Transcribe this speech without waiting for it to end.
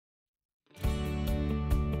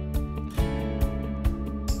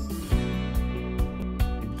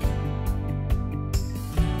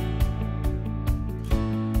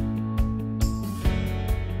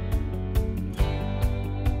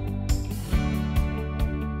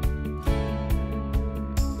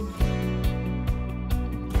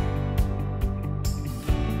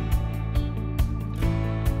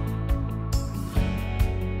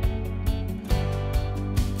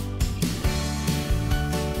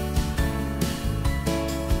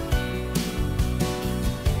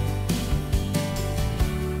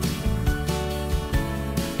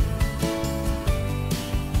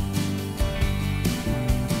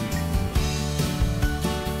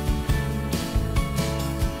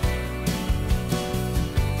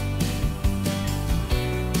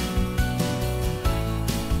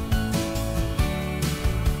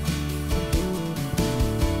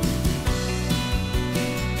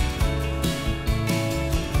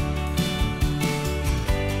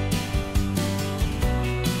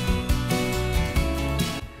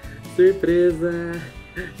surpresa!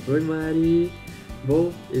 Oi, Mari!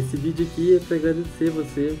 Bom, esse vídeo aqui é para agradecer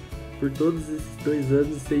você por todos esses 2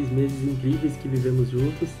 anos e 6 meses incríveis que vivemos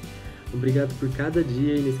juntos. Obrigado por cada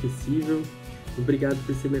dia inesquecível. Obrigado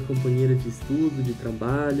por ser minha companheira de estudo, de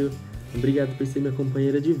trabalho. Obrigado por ser minha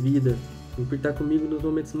companheira de vida. E por estar comigo nos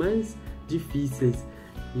momentos mais difíceis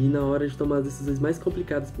e na hora de tomar as decisões mais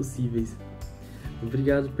complicadas possíveis.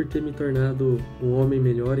 Obrigado por ter me tornado um homem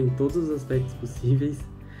melhor em todos os aspectos possíveis.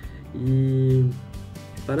 E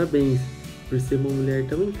parabéns por ser uma mulher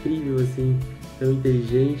tão incrível assim, tão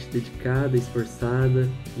inteligente, dedicada, esforçada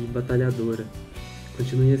e batalhadora.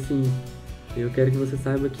 Continue assim. Eu quero que você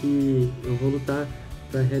saiba que eu vou lutar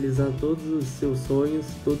para realizar todos os seus sonhos,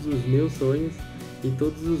 todos os meus sonhos e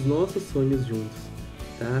todos os nossos sonhos juntos,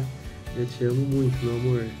 tá? Eu te amo muito, meu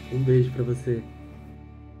amor. Um beijo pra você.